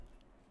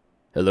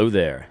Hello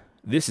there.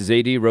 This is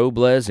AD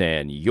Robles,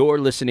 and you're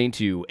listening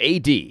to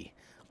AD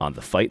on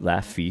the Fight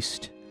Laugh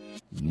Feast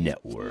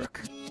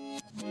Network.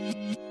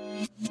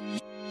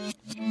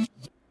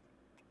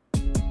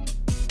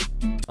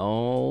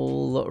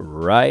 All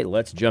right,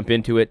 let's jump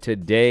into it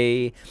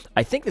today.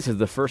 I think this is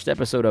the first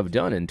episode I've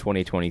done in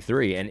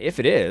 2023, and if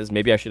it is,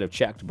 maybe I should have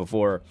checked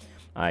before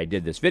I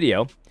did this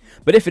video.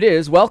 But if it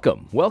is,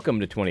 welcome. Welcome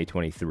to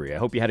 2023. I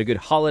hope you had a good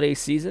holiday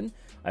season.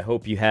 I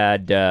hope you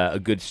had a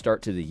good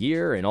start to the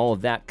year and all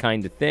of that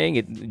kind of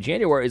thing.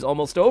 January is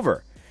almost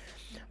over.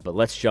 But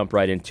let's jump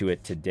right into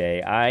it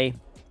today. I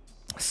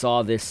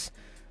saw this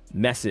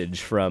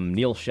message from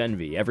Neil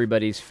Shenvi,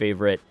 everybody's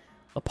favorite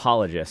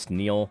apologist,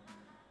 Neil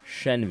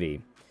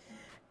Shenvi.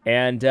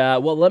 And,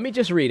 well, let me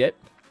just read it.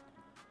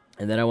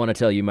 And then I want to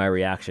tell you my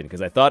reaction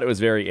because I thought it was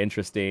very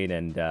interesting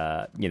and,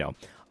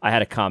 I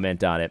had a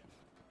comment on it.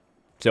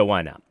 So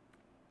why not?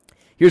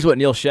 Here's what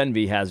Neil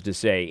Shenvi has to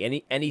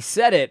say. And he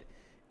said it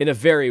in a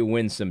very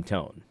winsome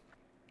tone.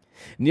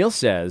 Neil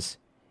says,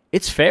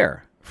 it's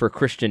fair for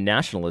Christian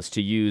nationalists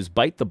to use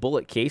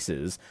bite-the-bullet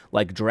cases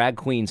like Drag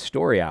Queen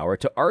Story Hour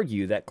to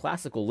argue that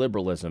classical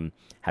liberalism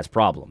has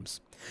problems.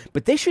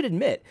 But they should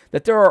admit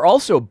that there are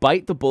also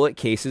bite-the-bullet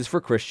cases for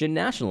Christian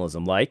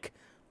nationalism, like,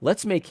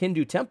 let's make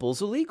Hindu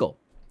temples illegal.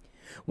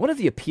 One of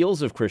the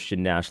appeals of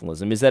Christian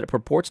nationalism is that it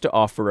purports to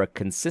offer a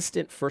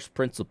consistent first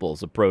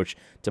principles approach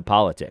to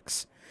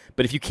politics.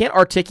 But if you can't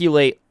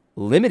articulate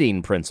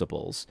limiting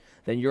principles,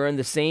 then you're in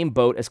the same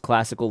boat as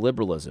classical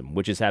liberalism,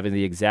 which is having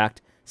the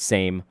exact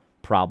same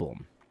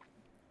problem.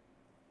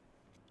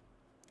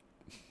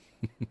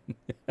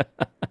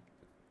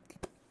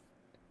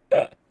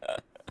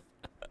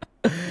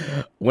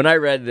 When I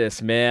read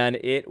this, man,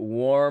 it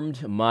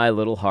warmed my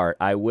little heart.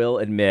 I will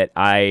admit,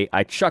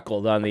 I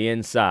chuckled on the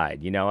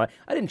inside. You know, I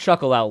didn't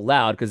chuckle out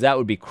loud because that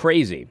would be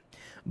crazy.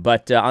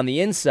 But on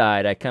the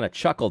inside, I kind of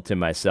chuckled to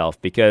myself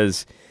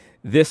because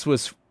this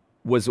was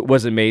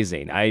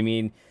amazing. I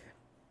mean,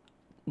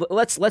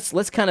 let's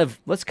kind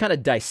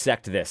of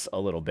dissect this a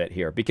little bit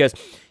here because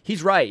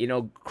he's right. You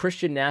know,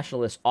 Christian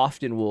nationalists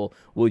often will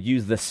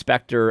use the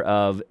specter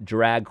of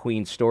Drag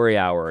Queen Story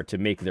Hour to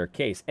make their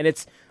case, and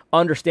it's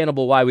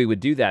understandable why we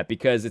would do that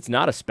because it's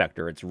not a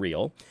specter, it's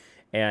real,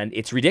 and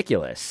it's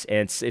ridiculous.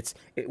 And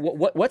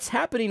what's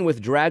happening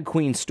with Drag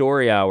Queen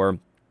Story Hour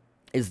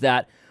is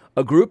that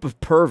a group of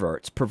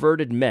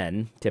perverted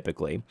men,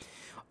 typically,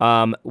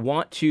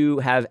 want to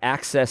have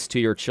access to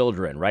your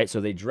children, right? So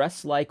they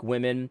dress like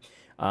women.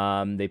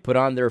 They put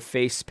on their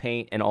face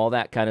paint and all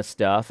that kind of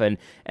stuff, and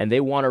they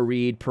want to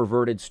read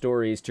perverted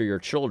stories to your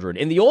children.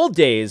 In the old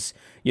days,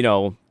 you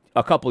know,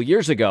 a couple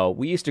years ago,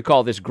 we used to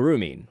call this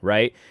grooming,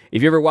 right?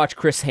 If you ever watch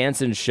Chris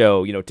Hansen's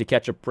show, you know, To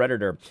Catch a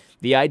Predator,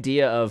 the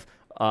idea of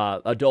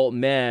adult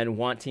men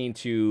wanting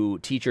to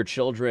teach your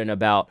children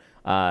about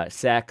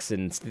sex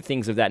and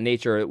things of that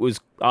nature, it was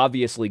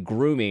obviously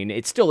grooming.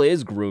 It still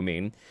is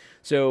grooming.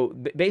 So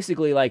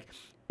basically, like,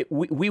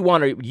 we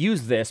want to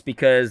use this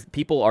because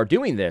people are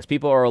doing this.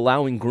 People are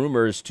allowing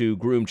groomers to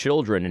groom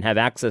children and have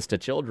access to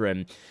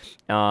children.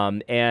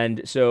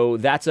 And so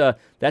that's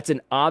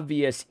an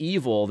obvious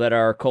evil that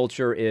our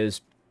culture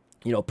is,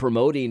 you know,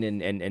 promoting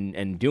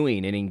and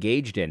doing and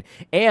engaged in.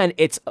 And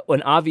it's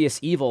an obvious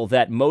evil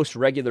that most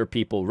regular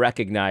people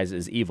recognize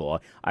as evil.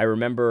 I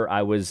remember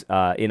I was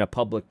in a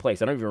public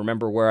place. I don't even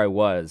remember where I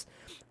was.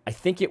 I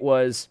think it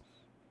was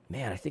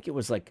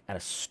like at a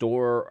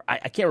store.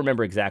 I can't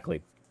remember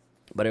exactly.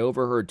 But I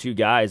overheard two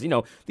guys, you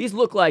know, these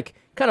look like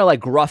kind of like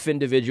gruff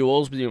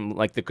individuals, you know,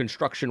 like the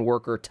construction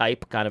worker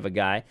type kind of a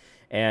guy.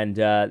 And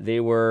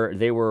they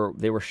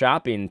were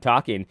shopping,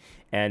 talking,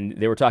 and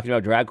they were talking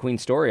about Drag Queen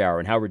Story Hour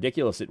and how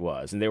ridiculous it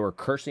was. And they were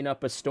cursing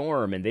up a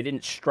storm, and they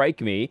didn't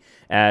strike me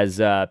as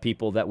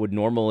people that would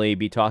normally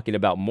be talking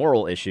about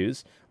moral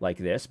issues like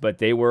this, but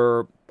they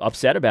were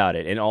upset about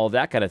it and all of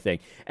that kind of thing.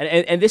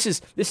 And this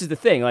is the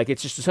thing, like,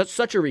 it's just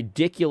such a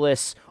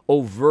ridiculous,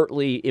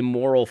 overtly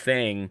immoral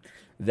thing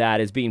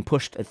that is being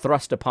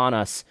thrust upon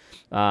us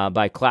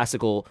by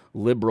classical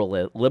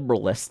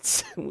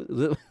liberalists.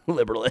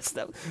 Liberalists.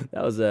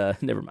 That was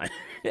never mind.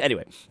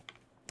 Anyway,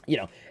 you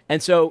know,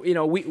 and so, you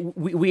know, we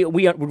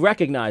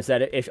recognize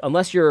that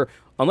unless your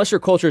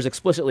culture is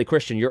explicitly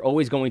Christian, you're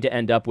always going to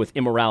end up with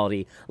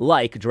immorality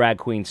like Drag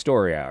Queen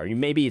Story Hour.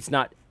 Maybe it's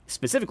not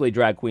specifically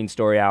Drag Queen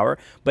Story Hour,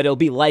 but it'll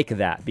be like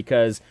that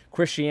because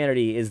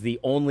Christianity is the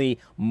only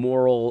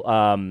moral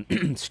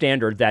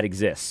standard that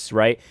exists,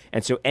 right?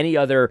 And so any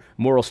other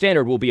moral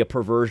standard will be a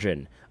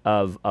perversion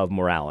of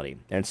morality.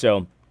 And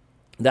so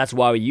that's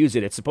why we use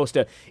it. It's supposed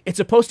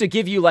to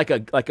give you like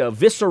a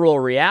visceral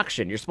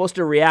reaction. You're supposed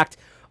to react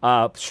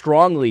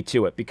strongly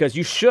to it because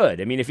you should.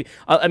 I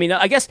mean,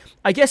 I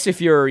guess if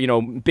you're, you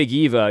know, Big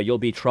Eva, you'll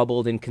be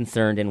troubled and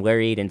concerned and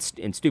worried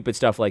and stupid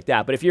stuff like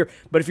that. But if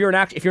you're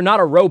not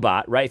a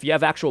robot, right? If you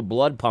have actual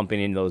blood pumping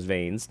in those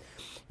veins,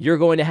 you're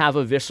going to have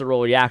a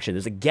visceral reaction.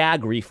 There's a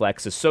gag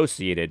reflex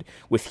associated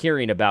with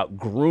hearing about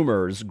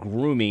groomers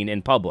grooming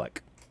in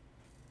public.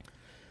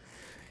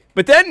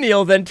 But then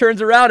Neil then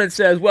turns around and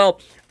says, well,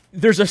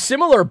 there's a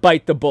similar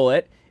bite the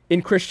bullet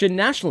in Christian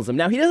nationalism.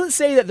 Now, he doesn't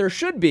say that there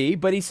should be,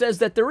 but he says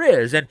that there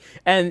is.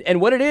 And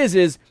what it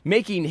is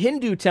making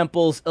Hindu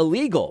temples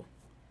illegal.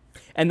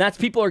 And that's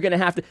people are going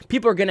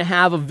to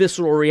have a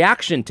visceral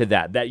reaction to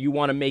that you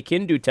want to make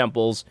Hindu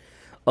temples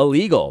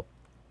illegal.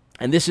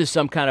 And this is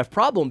some kind of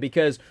problem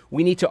because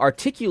we need to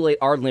articulate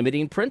our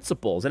limiting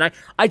principles. And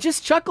I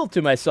just chuckled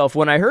to myself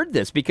when I heard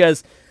this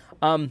because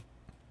that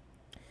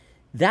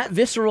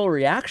visceral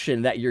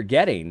reaction that you're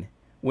getting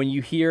when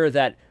you hear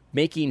that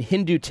making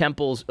Hindu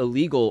temples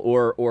illegal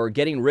or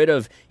getting rid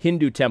of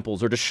Hindu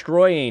temples or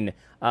destroying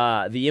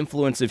the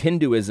influence of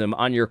Hinduism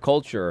on your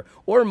culture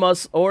or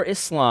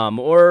Islam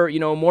or,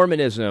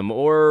 Mormonism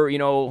or,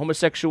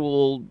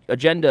 homosexual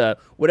agenda,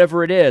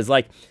 whatever it is,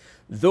 like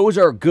those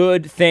are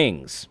good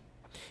things.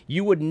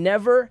 You would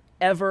never,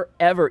 ever,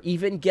 ever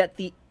even get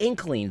the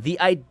inkling, the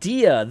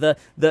idea,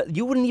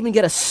 you wouldn't even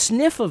get a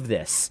sniff of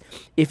this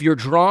if you're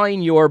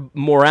drawing your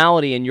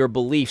morality and your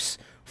beliefs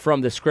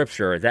from the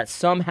scripture that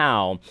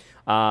somehow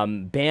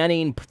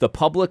banning the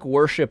public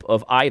worship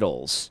of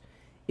idols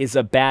is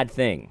a bad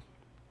thing.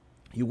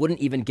 You wouldn't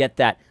even get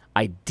that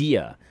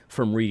idea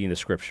from reading the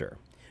scripture.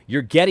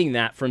 You're getting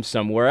that from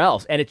somewhere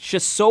else. And it's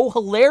just so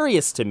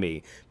hilarious to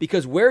me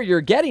because where you're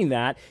getting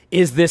that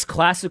is this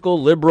classical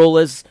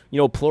liberalist,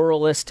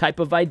 pluralist type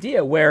of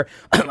idea where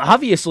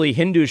obviously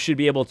Hindus should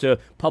be able to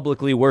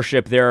publicly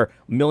worship their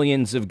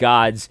millions of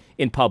gods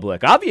in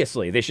public.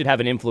 Obviously, they should have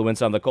an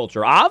influence on the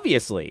culture.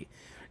 Obviously.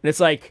 And it's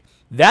like,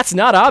 that's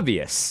not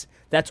obvious.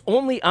 That's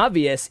only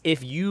obvious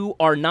if you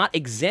are not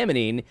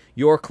examining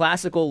your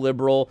classical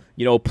liberal,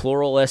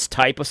 pluralist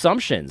type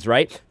assumptions,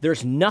 right?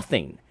 There's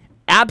nothing.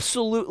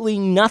 Absolutely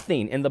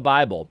nothing in the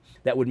Bible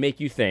that would make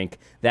you think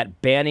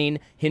that banning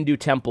Hindu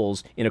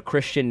temples in a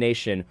Christian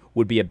nation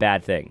would be a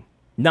bad thing.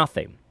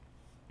 Nothing.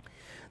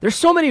 There's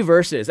so many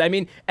verses. I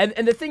mean,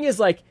 and the thing is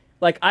like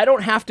I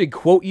don't have to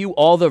quote you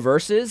all the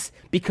verses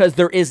because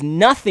there is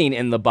nothing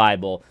in the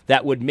Bible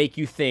that would make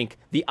you think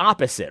the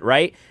opposite,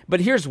 right?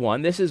 But here's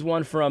one. This is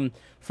one from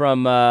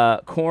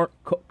Conal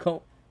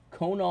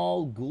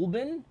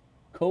Gulbin.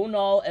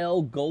 Conal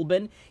L.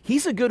 Gulbin.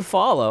 He's a good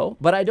follow,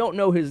 but I don't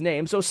know his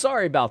name, so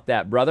sorry about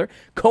that, brother.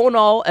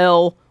 Conal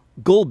L.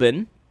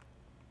 Gulbin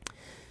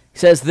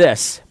says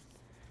this: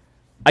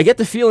 I get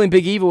the feeling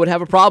Big Eva would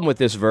have a problem with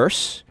this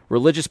verse.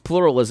 Religious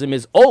pluralism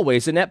is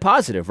always a net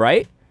positive,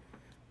 right?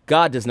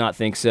 God does not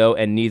think so,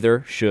 and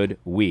neither should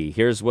we.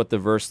 Here's what the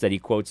verse that he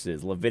quotes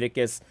is,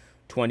 Leviticus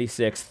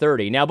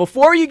 26:30. Now,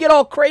 before you get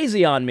all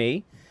crazy on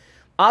me,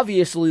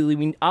 obviously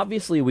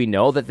we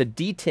know that the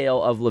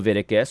detail of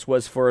Leviticus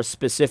was for a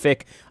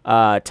specific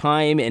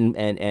time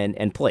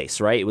and place,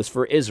 right? It was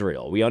for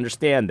Israel. We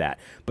understand that.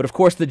 But of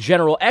course, the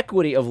general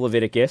equity of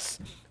Leviticus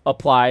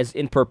applies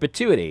in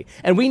perpetuity.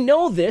 And we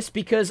know this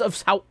because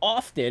of how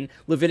often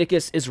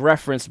Leviticus is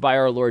referenced by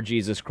our Lord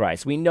Jesus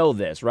Christ. We know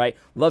this, right?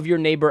 Love your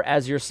neighbor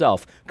as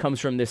yourself comes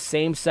from this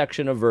same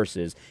section of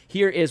verses.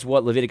 Here is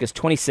what Leviticus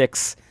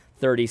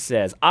 26:30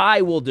 says: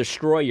 I will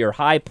destroy your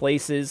high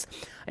places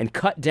and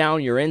cut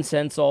down your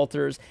incense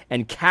altars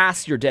and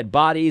cast your dead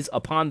bodies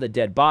upon the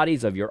dead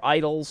bodies of your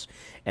idols,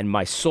 and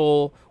my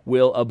soul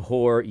will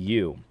abhor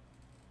you.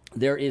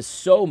 There is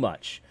so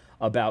much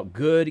about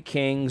good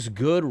kings,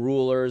 good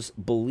rulers,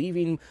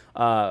 believing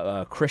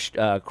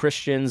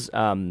Christians.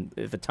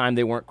 At the time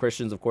they weren't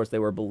Christians, of course, they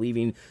were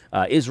believing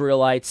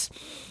Israelites,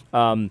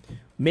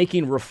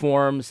 making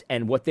reforms.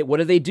 And what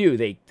do?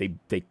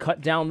 They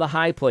cut down the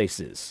high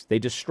places. They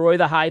destroy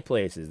the high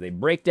places. They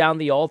break down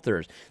the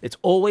altars. It's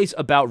always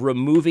about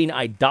removing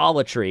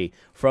idolatry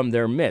from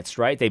their midst,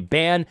 right? They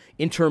ban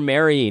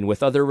intermarrying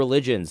with other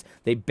religions.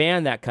 They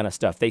ban that kind of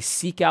stuff. They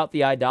seek out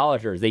the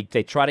idolaters. They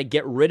try to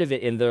get rid of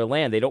it in their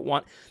land. They don't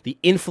want the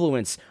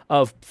influence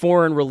of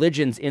foreign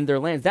religions in their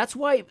lands. That's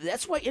why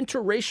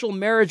interracial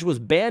marriage was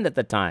banned at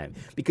the time,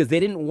 because they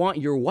didn't want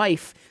your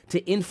wife to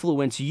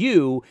influence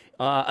you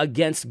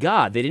against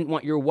God. They didn't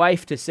want your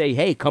wife to say,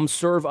 hey, come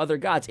serve other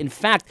gods. In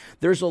fact,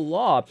 there's a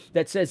law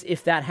that says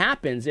if that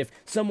happens, if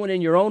someone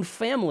in your own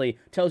family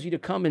tells you to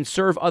come and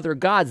serve other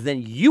gods,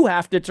 then you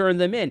have to turn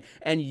them in,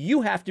 and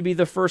you have to be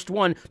the first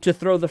one to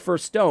throw the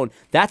first stone.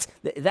 That's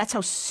how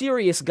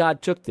serious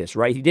God took this,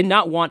 right? He did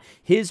not want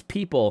his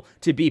people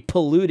to be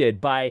polluted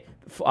by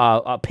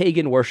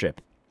pagan worship,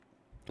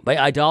 by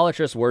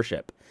idolatrous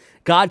worship.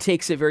 God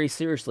takes it very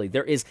seriously.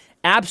 There is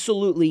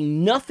absolutely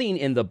nothing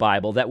in the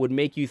Bible that would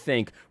make you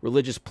think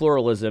religious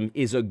pluralism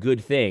is a good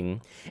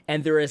thing,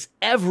 and there is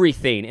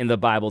everything in the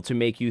Bible to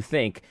make you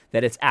think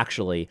that it's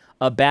actually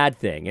a bad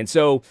thing. And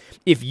so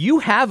if you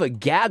have a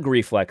gag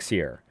reflex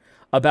here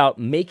about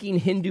making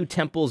Hindu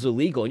temples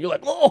illegal, and you're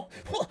like, oh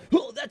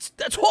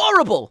that's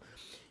horrible,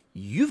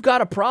 you've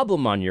got a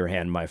problem on your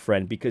hand, my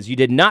friend, because you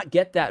did not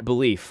get that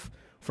belief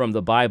from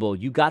the Bible.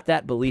 You got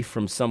that belief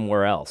from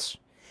somewhere else,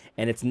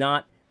 and it's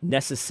not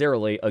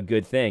necessarily a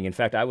good thing. In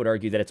fact, I would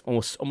argue that it's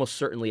almost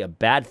certainly a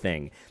bad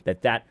thing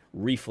that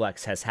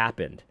reflex has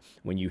happened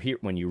when you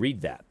read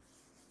that.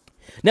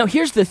 Now,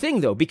 here's the thing,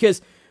 though,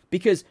 because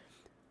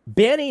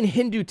banning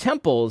Hindu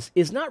temples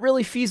is not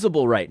really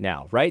feasible right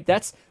now, right?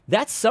 That's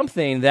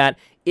something that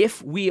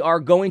if we are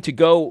going to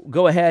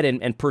go ahead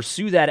and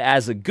pursue that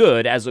as a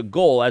good, as a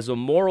goal, as a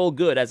moral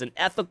good, as an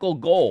ethical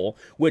goal,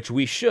 which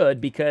we should,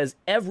 because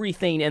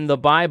everything in the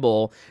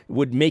Bible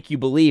would make you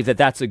believe that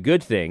that's a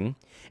good thing,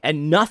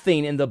 and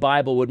nothing in the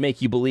Bible would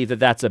make you believe that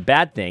that's a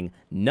bad thing.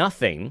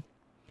 Nothing.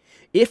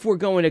 If we're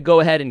going to go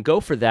ahead and go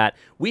for that,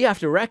 we have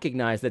to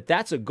recognize that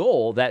that's a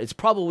goal that is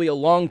probably a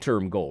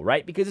long-term goal,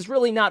 right? Because it's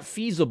really not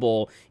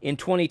feasible in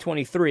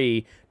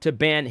 2023 to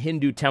ban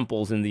Hindu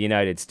temples in the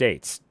United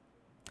States.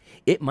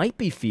 It might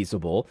be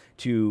feasible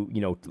to,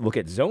 look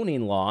at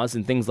zoning laws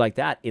and things like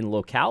that in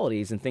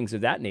localities and things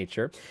of that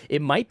nature.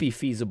 It might be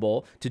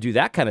feasible to do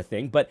that kind of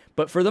thing. But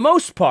for the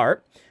most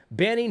part,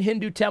 banning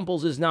Hindu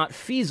temples is not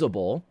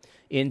feasible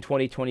in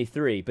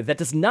 2023. But that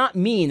does not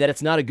mean that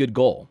it's not a good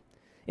goal.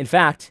 In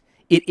fact,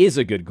 it is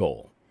a good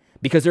goal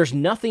because there's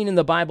nothing in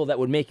the Bible that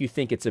would make you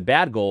think it's a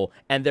bad goal,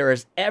 and there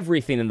is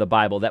everything in the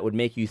Bible that would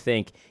make you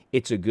think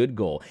it's a good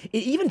goal.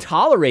 Even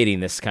tolerating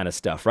this kind of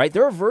stuff, right?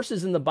 There are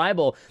verses in the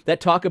Bible that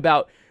talk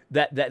about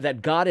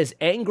that God is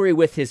angry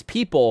with his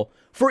people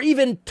for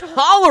even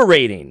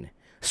tolerating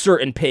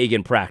certain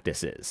pagan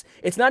practices.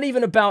 It's not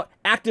even about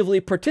actively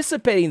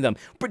participating in them,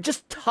 but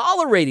just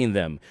tolerating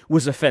them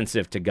was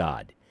offensive to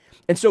God.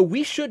 And so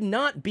we should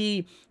not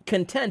be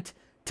content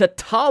to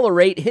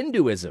tolerate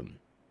Hinduism.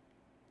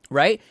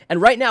 Right? And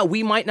right now,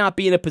 we might not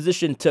be in a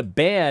position to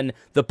ban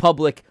the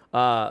public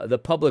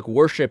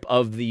worship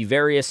of the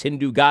various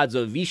Hindu gods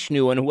of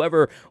Vishnu and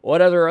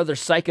what other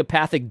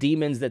psychopathic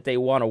demons that they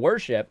want to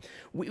worship.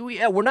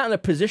 We're not in a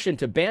position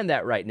to ban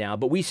that right now,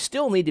 but we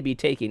still need to be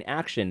taking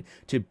action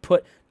to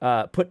put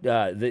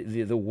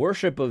the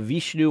worship of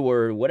Vishnu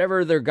or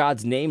whatever their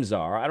gods' names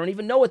are. I don't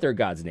even know what their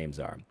gods' names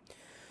are.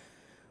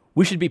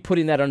 We should be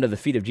putting that under the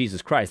feet of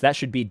Jesus Christ. That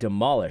should be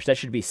demolished. That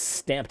should be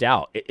stamped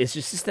out. It's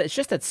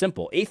just that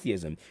simple.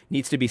 Atheism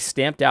needs to be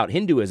stamped out.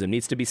 Hinduism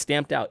needs to be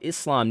stamped out.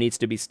 Islam needs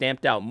to be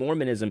stamped out.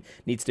 Mormonism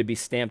needs to be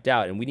stamped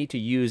out. And we need to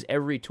use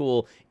every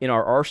tool in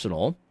our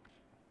arsenal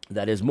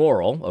that is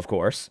moral, of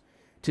course,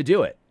 to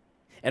do it.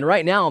 And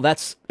right now,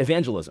 that's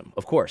evangelism,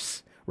 of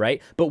course.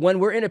 Right? But when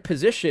we're in a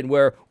position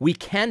where we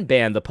can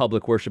ban the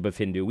public worship of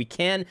Hindu, we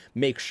can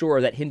make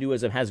sure that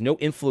Hinduism has no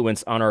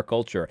influence on our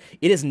culture.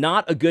 It is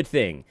not a good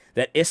thing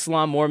that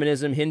Islam,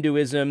 Mormonism,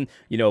 Hinduism,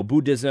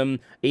 Buddhism,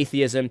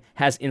 atheism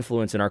has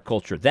influence in our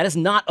culture. That is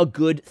not a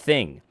good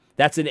thing.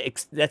 That's an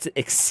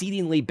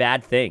exceedingly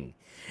bad thing.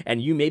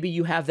 And maybe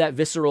you have that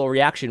visceral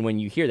reaction when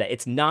you hear that.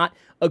 It's not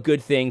a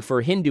good thing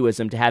for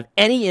Hinduism to have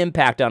any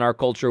impact on our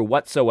culture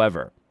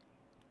whatsoever.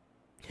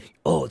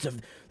 Oh,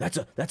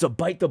 that's a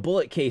bite the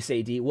bullet case,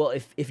 AD. Well,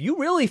 if you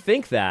really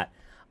think that,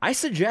 I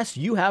suggest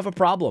you have a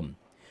problem.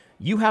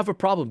 You have a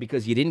problem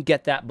because you didn't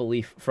get that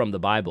belief from the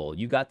Bible.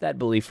 You got that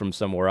belief from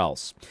somewhere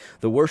else.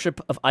 The worship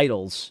of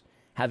idols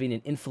having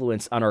an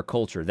influence on our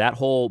culture, that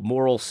whole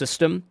moral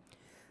system,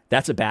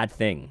 that's a bad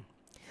thing.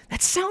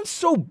 That sounds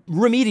so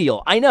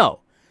remedial, I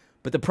know.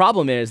 But the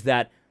problem is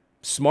that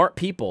smart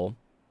people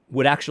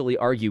would actually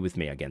argue with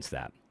me against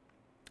that.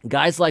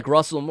 Guys like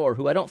Russell Moore,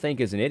 who I don't think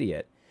is an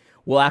idiot,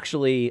 will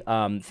actually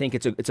think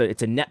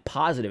it's a net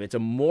positive. It's a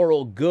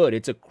moral good.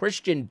 It's a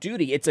Christian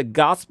duty. It's a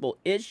gospel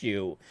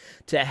issue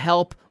to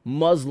help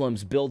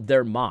Muslims build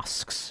their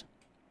mosques.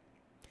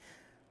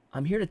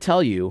 I'm here to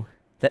tell you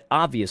that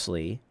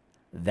obviously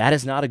that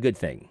is not a good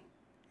thing.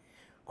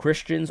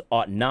 Christians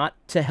ought not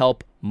to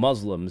help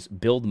Muslims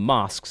build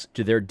mosques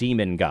to their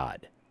demon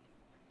god.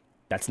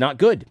 That's not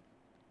good.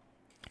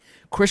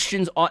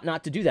 Christians ought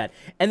not to do that.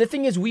 And the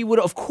thing is, we would,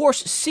 of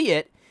course, see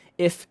it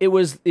if it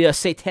was a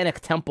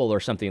satanic temple or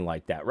something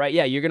like that, right?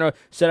 Yeah, you're going to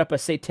set up a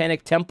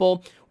satanic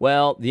temple.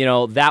 Well,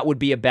 that would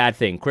be a bad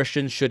thing.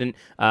 Christians shouldn't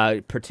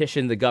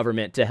petition the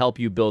government to help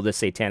you build a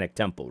satanic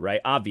temple,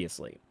 right?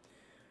 Obviously.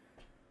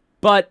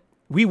 But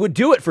we would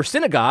do it for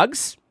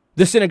synagogues,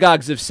 the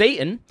synagogues of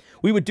Satan.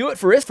 We would do it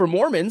for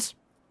Mormons.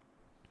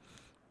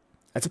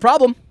 That's a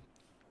problem.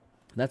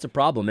 That's a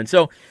problem. And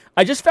so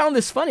I just found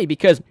this funny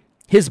because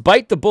his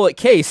bite the bullet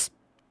case,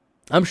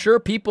 I'm sure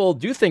people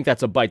do think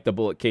that's a bite the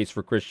bullet case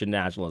for Christian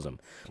nationalism.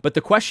 But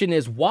the question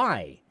is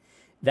why?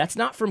 That's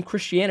not from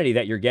Christianity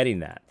that you're getting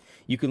that.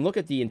 You can look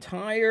at the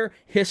entire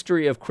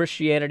history of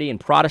Christianity and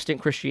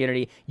Protestant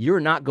Christianity. You're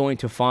not going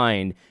to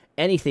find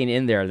anything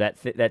in there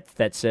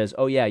that says,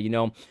 oh yeah,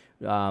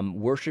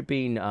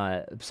 worshiping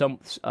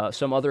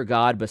some other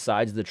god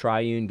besides the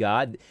triune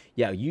God.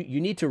 Yeah,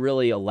 you need to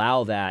really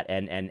allow that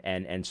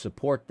and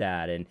support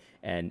that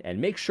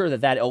and make sure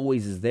that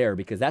always is there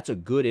because that's a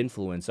good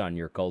influence on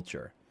your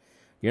culture.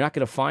 You're not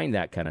going to find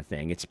that kind of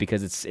thing. It's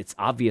because it's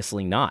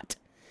obviously not.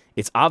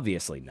 It's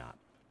obviously not.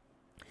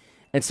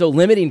 And so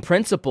limiting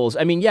principles,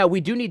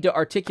 we do need to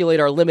articulate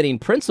our limiting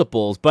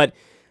principles, but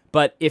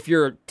if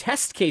your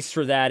test case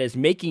for that is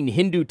making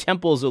Hindu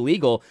temples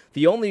illegal,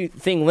 the only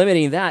thing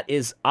limiting that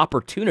is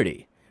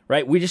opportunity,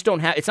 right? We just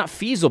don't have, it's not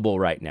feasible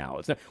right now.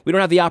 We don't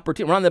have the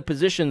opportunity, we're not in the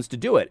positions to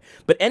do it.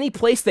 But any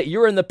place that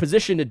you're in the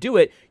position to do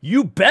it,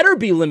 you better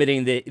be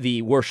limiting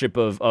the worship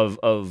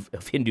of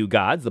Hindu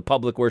gods, the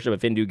public worship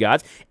of Hindu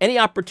gods, any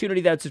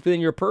opportunity that's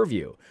within your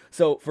purview.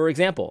 So, for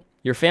example,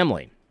 your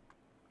family.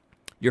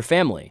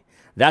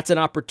 That's an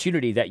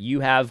opportunity that you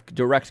have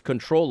direct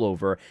control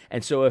over.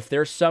 And so if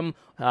there's some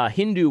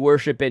Hindu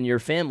worship in your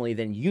family,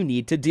 then you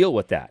need to deal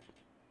with that.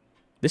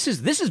 This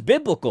is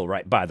biblical,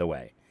 right? By the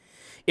way,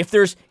 if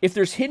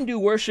there's Hindu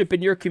worship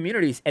in your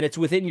communities and it's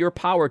within your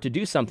power to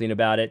do something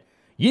about it,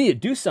 you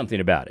need to do something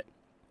about it.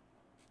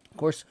 Of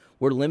course,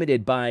 we're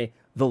limited by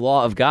the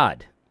law of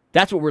God.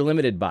 That's what we're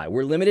limited by.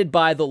 We're limited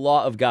by the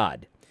law of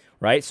God,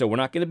 right? So we're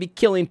not going to be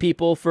killing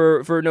people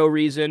for no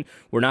reason.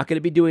 We're not going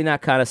to be doing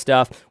that kind of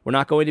stuff. We're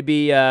not going to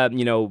be,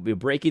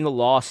 breaking the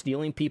law,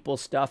 stealing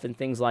people's stuff and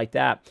things like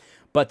that.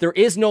 But there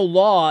is no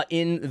law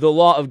in the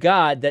law of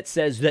God that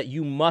says that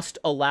you must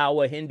allow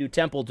a Hindu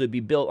temple to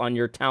be built on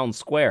your town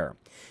square.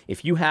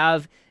 If you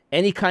have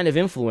any kind of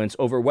influence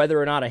over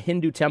whether or not a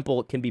Hindu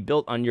temple can be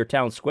built on your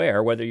town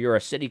square, whether you're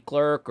a city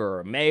clerk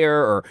or a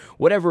mayor or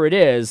whatever it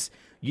is,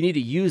 you need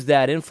to use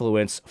that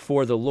influence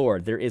for the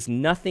Lord. There is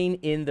nothing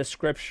in the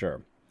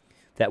scripture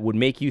that would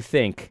make you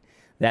think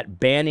that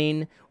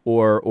banning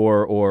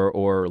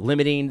or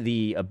limiting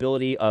the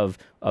ability of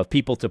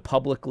people to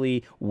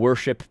publicly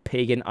worship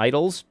pagan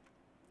idols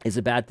is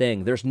a bad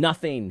thing. There's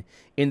nothing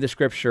in the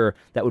scripture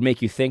that would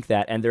make you think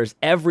that, and there's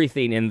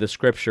everything in the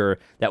scripture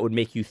that would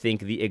make you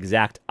think the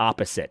exact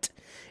opposite.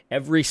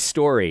 Every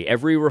story,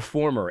 every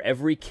reformer,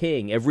 every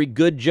king, every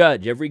good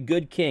judge, every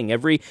good king,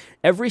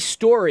 every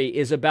story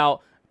is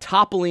about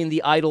toppling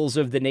the idols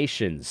of the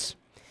nations.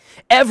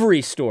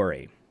 Every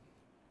story.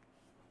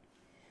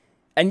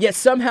 And yet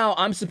somehow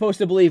I'm supposed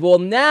to believe, well,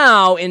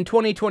 now in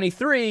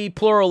 2023,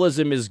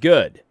 pluralism is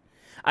good.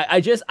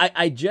 I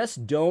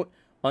just don't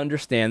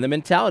understand the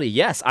mentality.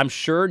 Yes, I'm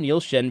sure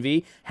Neil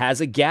Shenvi has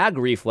a gag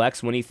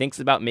reflex when he thinks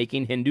about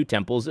making Hindu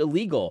temples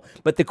illegal.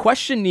 But the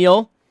question,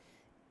 Neil,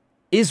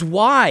 is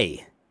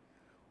why?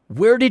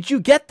 Where did you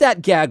get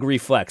that gag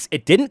reflex?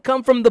 It didn't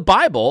come from the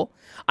Bible.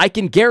 I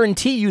can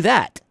guarantee you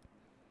that.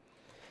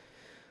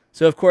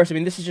 So, of course,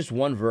 this is just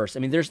one verse.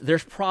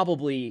 There's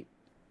probably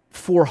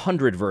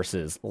 400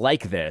 verses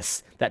like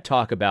this that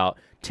talk about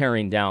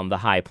tearing down the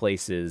high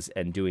places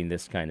and doing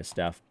this kind of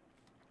stuff.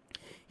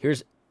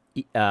 Here's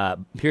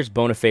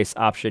Boniface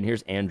option.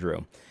 Here's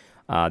Andrew.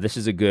 This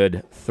is a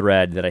good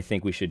thread that I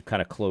think we should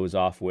kind of close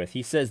off with.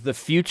 He says, the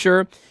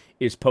future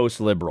is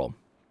post-liberal.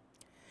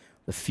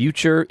 The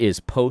future is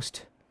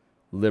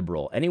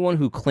post-liberal. Anyone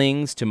who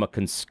clings to my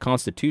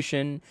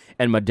constitution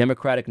and my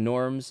democratic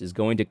norms is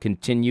going to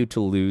continue to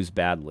lose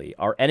badly.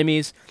 Our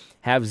enemies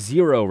have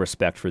zero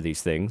respect for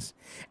these things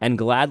and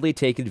gladly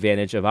take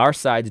advantage of our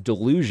side's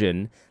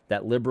delusion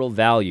that liberal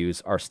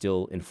values are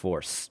still in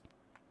force.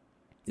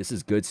 This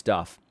is good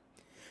stuff.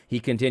 He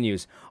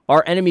continues,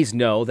 our enemies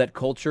know that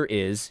culture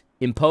is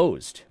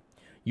imposed.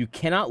 You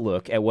cannot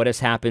look at what has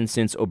happened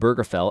since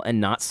Obergefell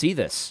and not see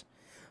this.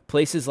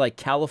 Places like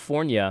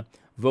California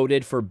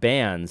voted for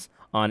bans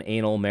on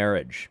anal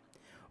marriage.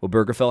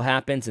 Obergefell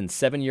happens, and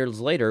 7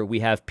 years later, we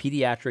have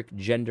pediatric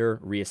gender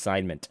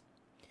reassignment.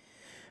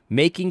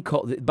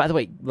 By the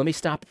way, let me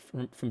stop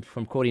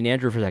from quoting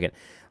Andrew for a second.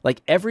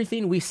 Like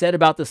everything we said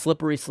about the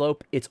slippery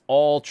slope, it's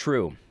all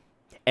true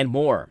and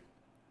more.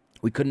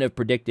 We couldn't have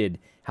predicted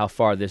how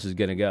far this is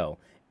going to go.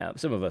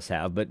 Some of us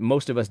have, but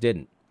most of us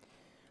didn't.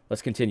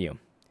 Let's continue.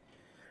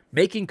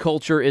 Making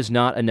culture is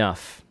not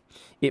enough.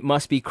 It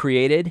must be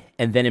created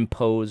and then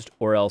imposed,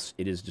 or else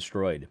it is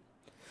destroyed.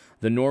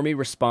 The normie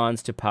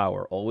responds to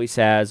power, always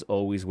has,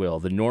 always will.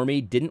 The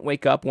normie didn't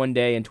wake up one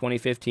day in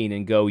 2015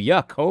 and go,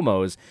 yuck,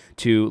 homos,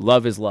 to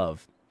love is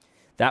love.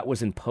 That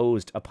was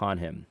imposed upon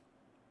him.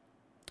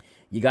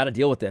 You got to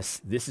deal with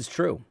this. This is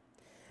true.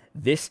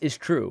 This is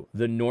true.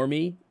 The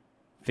normie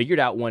figured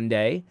out one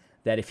day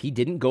that if he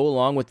didn't go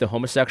along with the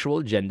homosexual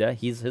agenda,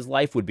 his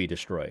life would be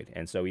destroyed.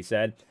 And so he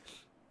said,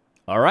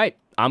 all right,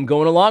 I'm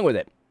going along with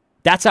it.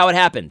 That's how it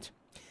happened.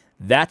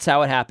 That's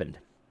how it happened.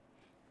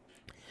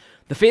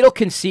 The fatal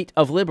conceit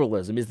of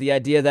liberalism is the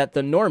idea that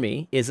the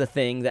normie is a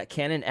thing that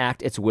can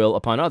enact its will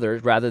upon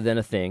others rather than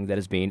a thing that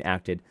is being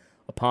acted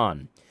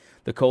upon.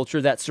 The culture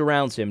that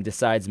surrounds him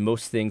decides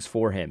most things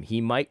for him. He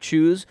might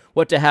choose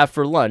what to have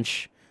for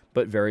lunch,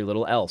 but very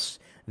little else.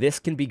 This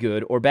can be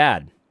good or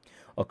bad.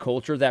 A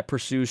culture that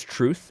pursues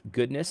truth,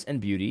 goodness, and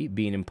beauty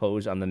being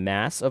imposed on the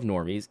mass of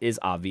normies is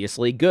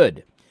obviously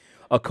good.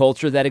 A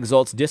culture that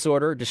exalts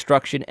disorder,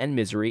 destruction, and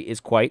misery is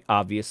quite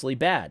obviously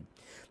bad.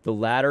 The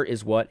latter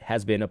is what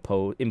has been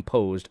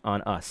imposed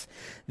on us.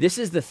 This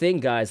is the thing,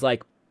 guys.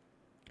 Like,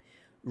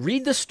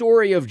 read the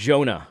story of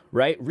Jonah,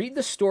 right? Read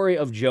the story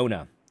of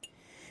Jonah.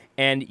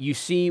 And you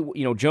see,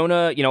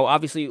 Jonah,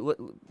 obviously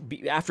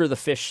after the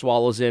fish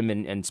swallows him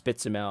and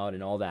spits him out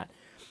and all that.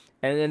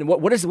 And then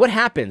what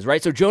happens,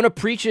 right? So Jonah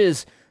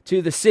preaches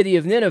to the city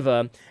of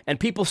Nineveh, and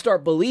people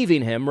start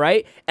believing him,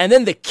 right? And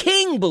then the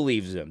king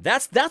believes him.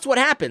 That's what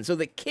happens. So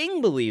the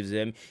king believes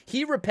him.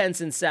 He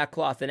repents in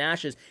sackcloth and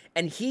ashes,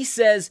 and he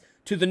says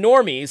to the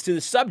normies, to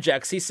the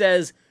subjects, he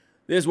says,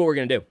 this is what we're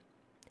going to do.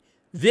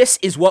 This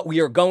is what we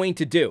are going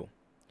to do.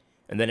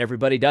 And then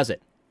everybody does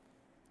it.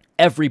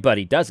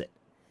 Everybody does it.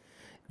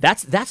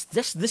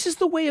 This is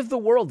the way of the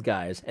world,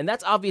 guys, and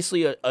that's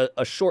obviously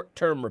a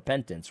short-term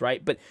repentance,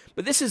 right? But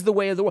this is the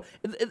way of the world.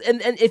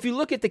 And if you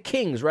look at the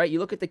kings, right? You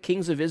look at the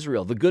kings of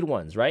Israel, the good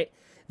ones, right?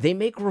 They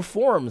make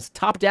reforms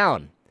top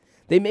down.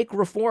 They make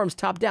reforms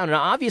top down. And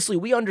obviously,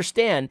 we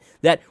understand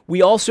that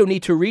we also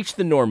need to reach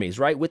the normies,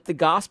 right? With the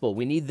gospel,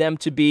 we need them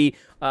to be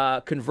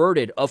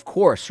converted, of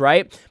course,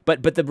 right?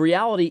 But the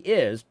reality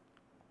is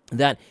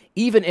that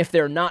even if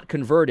they're not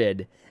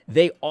converted,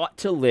 they ought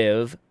to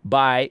live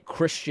by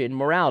Christian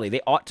morality.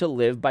 They ought to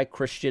live by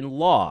Christian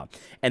law,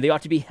 and they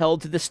ought to be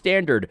held to the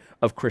standard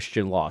of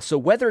Christian law. So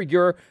whether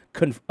you're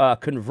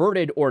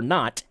converted or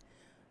not,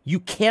 you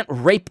can't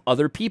rape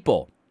other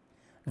people.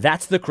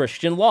 That's the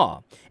Christian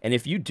law. And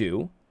if you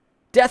do,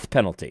 death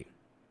penalty.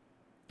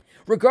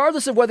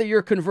 Regardless of whether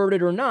you're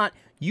converted or not,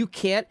 you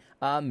can't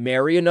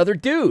marry another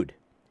dude,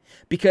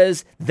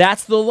 because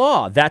that's the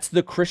law. That's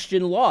the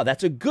Christian law.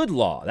 That's a good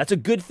law. That's a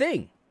good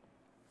thing.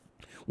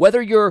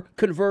 Whether you're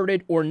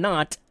converted or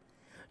not,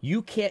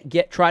 you can't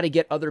try to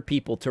get other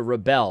people to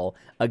rebel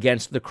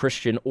against the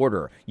Christian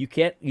order. You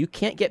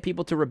can't get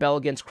people to rebel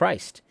against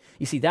Christ.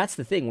 You see, that's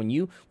the thing. When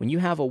you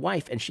have a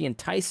wife and she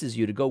entices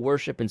you to go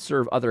worship and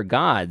serve other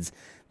gods,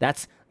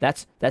 that's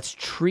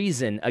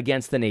treason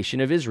against the nation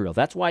of Israel.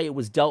 That's why it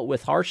was dealt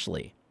with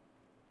harshly.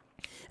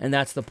 And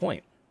that's the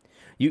point.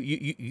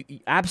 You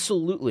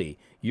absolutely,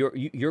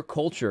 your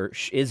culture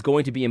is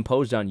going to be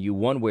imposed on you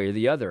one way or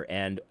the other.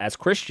 And as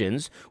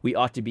Christians, we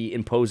ought to be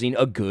imposing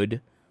a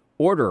good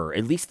order.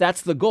 At least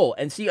that's the goal.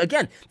 And see,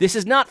 again, this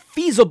is not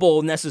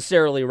feasible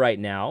necessarily right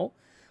now,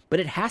 but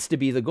it has to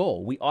be the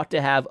goal. We ought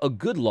to have a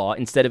good law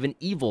instead of an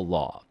evil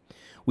law.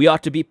 We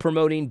ought to be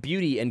promoting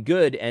beauty and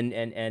good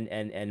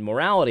and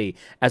morality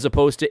as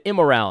opposed to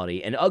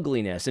immorality and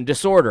ugliness and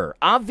disorder.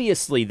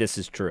 Obviously, this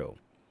is true.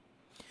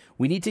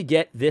 We need to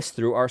get this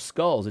through our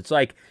skulls. It's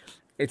like,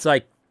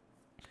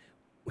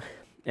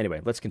 anyway,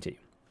 let's continue.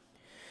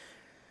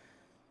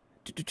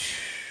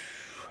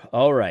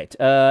 All right.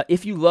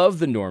 If you love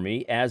the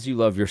normie as you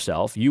love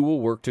yourself, you will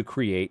work to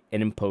create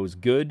and impose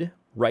good,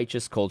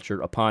 righteous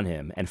culture upon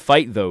him and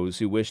fight those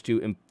who wish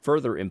to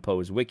further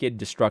impose wicked,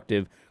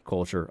 destructive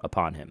culture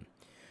upon him.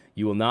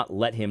 You will not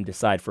let him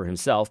decide for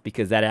himself,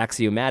 because that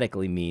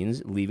axiomatically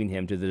means leaving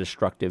him to the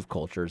destructive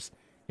culture's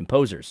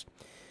imposers.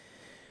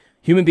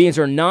 Human beings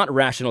are not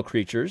rational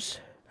creatures,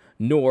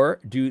 nor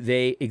do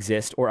they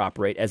exist or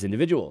operate as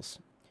individuals.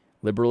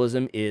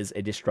 Liberalism is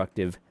a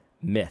destructive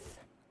myth.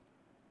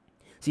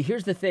 See,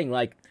 here's the thing,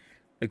 like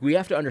we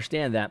have to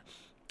understand that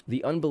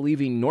the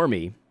unbelieving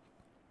normie,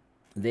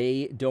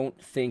 they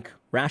don't think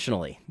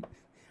rationally.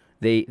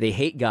 They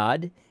hate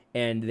God,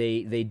 and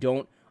they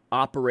don't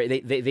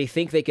operate. They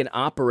think they can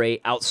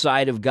operate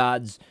outside of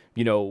God's,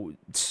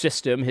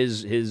 system,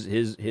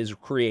 his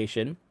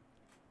creation.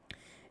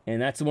 And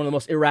that's one of the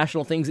most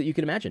irrational things that you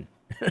can imagine.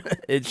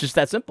 It's just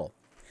that simple.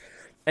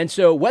 And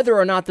so whether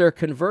or not they're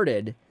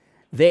converted,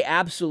 they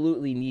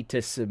absolutely need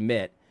to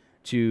submit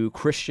to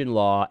Christian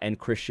law and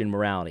Christian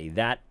morality.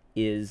 That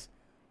is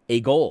a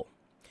goal.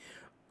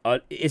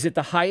 Is it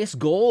the highest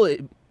goal?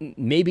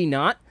 Maybe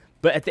not.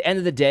 But at the end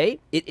of the day,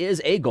 it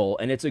is a goal,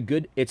 and it's a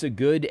good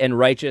and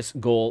righteous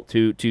goal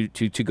to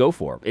go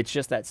for. It's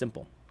just that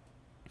simple.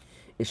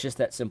 It's just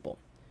that simple.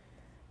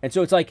 And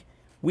so it's like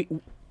we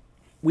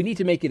need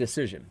to make a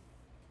decision.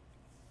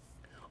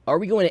 Are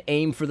we going to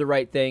aim for the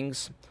right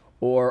things,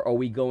 or are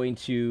we going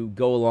to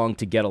go along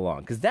to get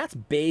along? Because that's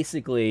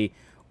basically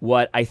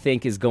what I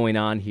think is going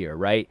on here,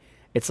 right?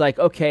 It's like,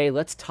 okay,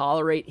 let's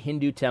tolerate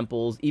Hindu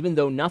temples, even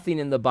though nothing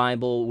in the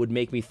Bible would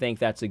make me think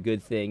that's a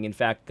good thing. In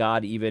fact,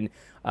 God even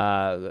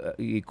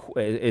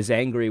is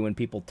angry when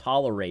people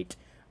tolerate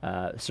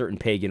certain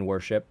pagan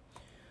worship.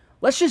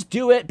 Let's just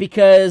do it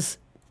because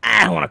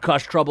I don't want to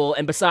cause trouble,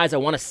 and besides, I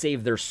want to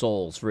save their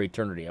souls for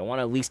eternity. I want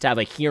to at least have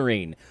a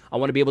hearing. I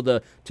want to be able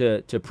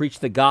to preach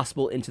the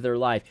gospel into their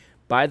life.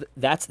 Let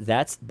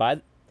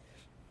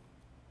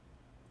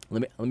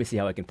me see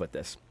how I can put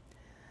this.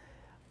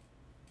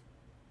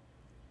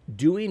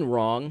 Doing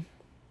wrong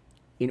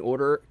in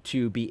order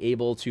to be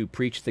able to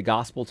preach the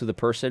gospel to the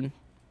person,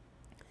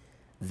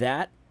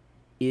 that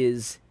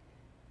is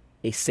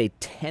a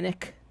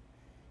satanic,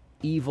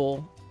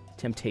 evil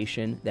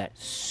temptation that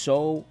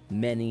so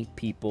many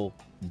people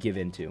give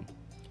into.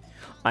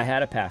 I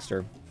had a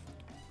pastor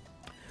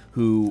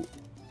who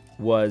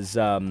was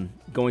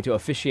going to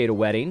officiate a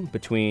wedding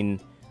between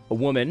a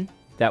woman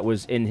that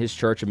was in his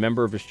church, a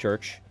member of his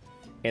church,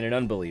 and an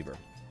unbeliever.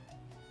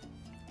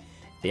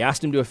 They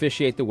asked him to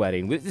officiate the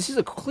wedding. This is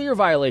a clear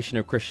violation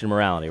of Christian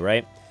morality,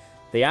 right?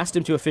 They asked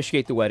him to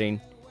officiate the wedding,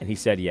 and he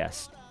said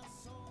yes.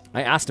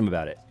 I asked him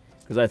about it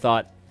because I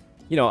thought,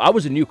 I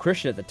was a new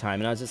Christian at the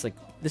time, and I was just like,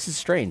 this is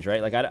strange,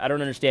 right? Like, I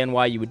don't understand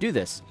why you would do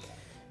this.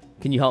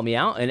 Can you help me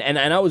out? And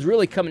I was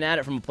really coming at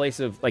it from a place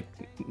of, like,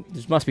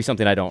 there must be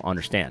something I don't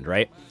understand,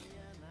 right?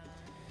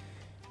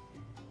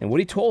 And what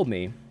he told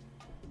me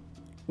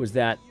was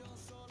that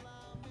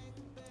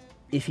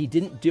if he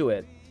didn't do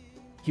it,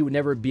 he would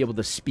never be able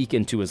to speak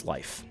into his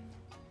life.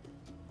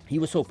 He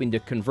was hoping to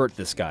convert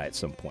this guy at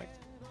some point.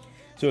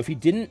 So if he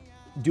didn't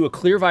do a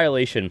clear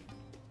violation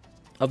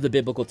of the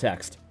biblical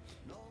text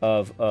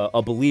of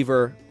a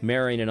believer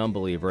marrying an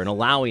unbeliever and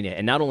allowing it,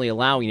 and not only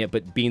allowing it,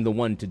 but being the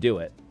one to do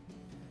it,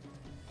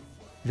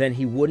 then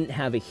he wouldn't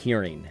have a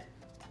hearing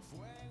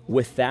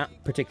with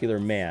that particular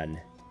man.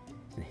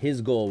 And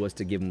his goal was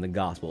to give him the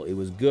gospel. It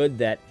was good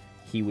that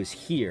he was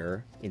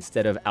here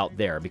instead of out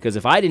there, because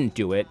if I didn't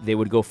do it, they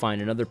would go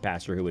find another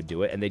pastor who would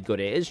do it, and they'd go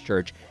to his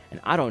church, and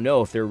I don't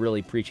know if they're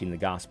really preaching the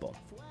gospel.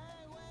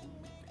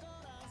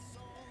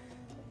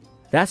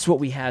 That's what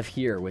we have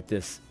here with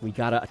this. We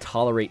gotta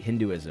tolerate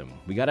Hinduism.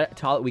 We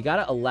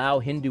gotta allow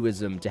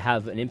Hinduism to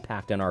have an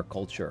impact on our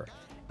culture,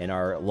 and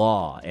our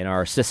law, and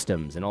our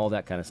systems, and all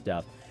that kind of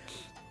stuff.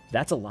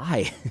 That's a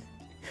lie.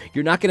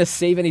 You're not going to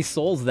save any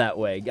souls that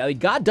way. I mean,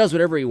 God does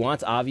whatever he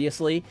wants,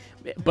 obviously,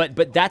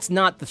 but that's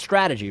not the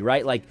strategy,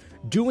 right? Like,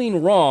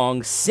 doing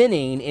wrong,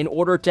 sinning in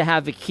order to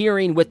have a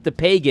hearing with the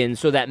pagans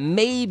so that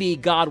maybe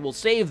God will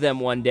save them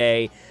one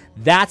day,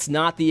 that's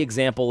not the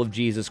example of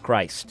Jesus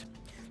Christ.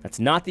 That's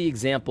not the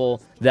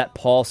example that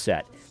Paul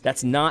set.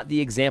 That's not the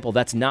example.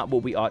 That's not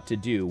what we ought to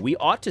do. We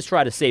ought to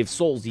try to save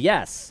souls,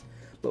 yes,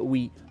 but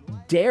we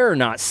dare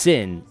not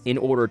sin in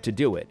order to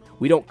do it.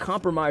 We don't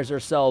compromise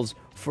ourselves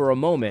for a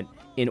moment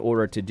in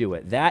order to do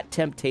it. That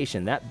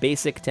temptation, that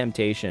basic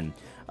temptation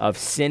of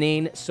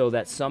sinning so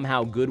that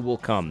somehow good will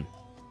come,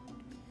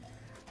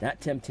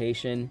 that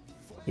temptation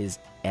is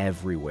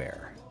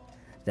everywhere.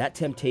 That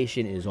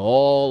temptation is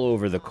all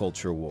over the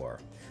culture war.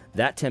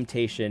 That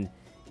temptation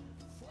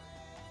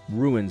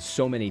ruins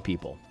so many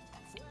people.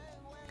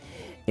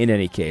 In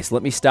any case,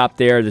 let me stop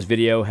there. This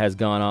video has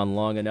gone on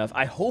long enough.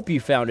 I hope you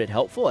found it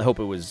helpful. I hope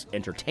it was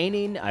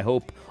entertaining. I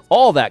hope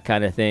all that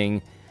kind of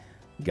thing.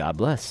 God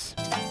bless.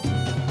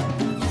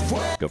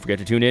 Don't forget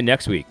to tune in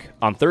next week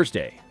on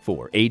Thursday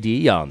for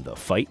AD on the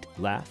Fight,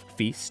 Laugh,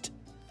 Feast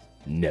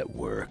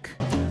Network.